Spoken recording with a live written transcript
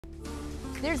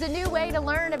There's a new way to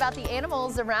learn about the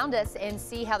animals around us and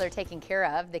see how they're taken care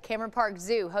of. The Cameron Park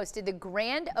Zoo hosted the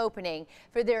grand opening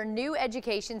for their new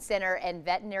education center and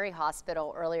veterinary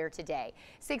hospital earlier today.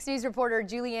 6 News reporter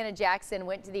Juliana Jackson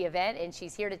went to the event, and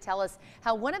she's here to tell us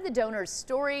how one of the donors'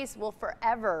 stories will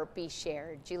forever be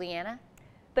shared. Juliana?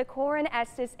 The Corwin,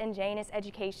 Estes, and Jaynes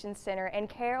Education Center and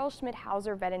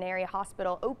Schmidhauser Veterinary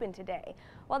Hospital opened today.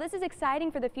 While this is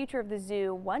exciting for the future of the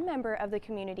zoo, one member of the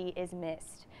community is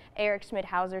missed.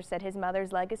 Schmidhauser said his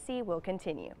mother's legacy will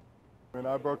continue.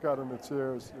 I broke out into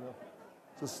tears.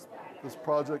 Just this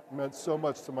project meant so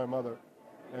much to my mother,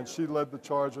 and she led the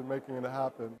charge in making it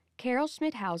happen.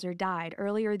 Schmidhauser died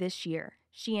earlier this year.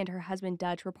 She and her husband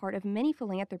Dutch were part of many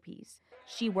philanthropies.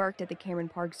 She worked at the Cameron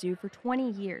Park Zoo for 20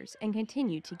 years and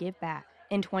continued to give back.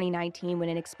 In 2019, when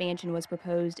an expansion was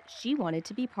proposed, she wanted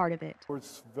to be part of it.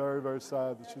 It's very, very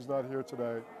sad that she's not here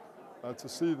today to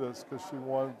see this, because she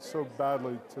wanted so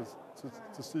badly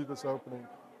to see this opening.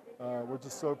 We're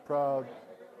just so proud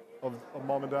of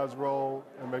Mom and Dad's role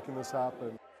in making this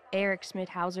happen.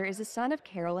 Schmidhauser is the son of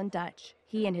Carol and Dutch.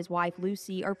 He and his wife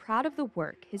Lucy are proud of the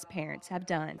work his parents have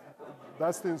done.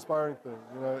 That's the inspiring thing.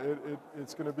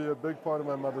 It's going to be a big part of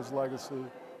my mother's legacy,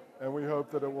 and we hope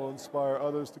that it will inspire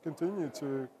others to continue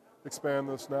to expand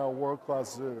this now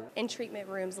world-class zoo. In treatment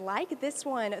rooms like this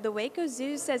one, the Waco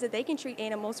Zoo says that they can treat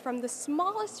animals from the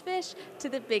smallest fish to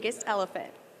the biggest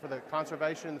elephant. For the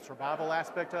conservation, the survival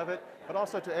aspect of it, but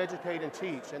also to educate and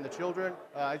teach. And the children,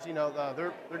 as you know,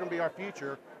 they're going to be our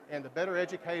future, and the better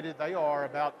educated they are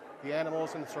about the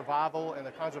animals and the survival and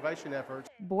the conservation efforts.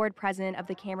 Board President of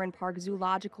the Cameron Park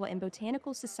Zoological and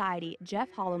Botanical Society, Jeff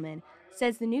Holloman,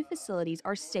 says the new facilities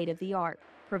are state-of-the-art,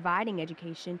 providing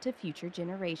education to future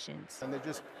generations. And it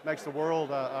just makes the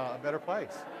world a better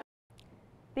place.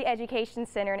 The Education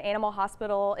Center and Animal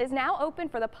Hospital is now open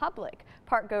for the public.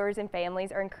 Park goers and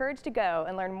families are encouraged to go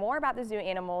and learn more about the zoo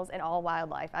animals and all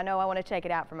wildlife. I know I want to check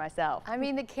it out for myself. I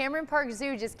mean, the Cameron Park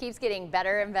Zoo just keeps getting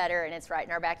better and better, and it's right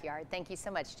in our backyard. Thank you so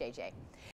much, JJ.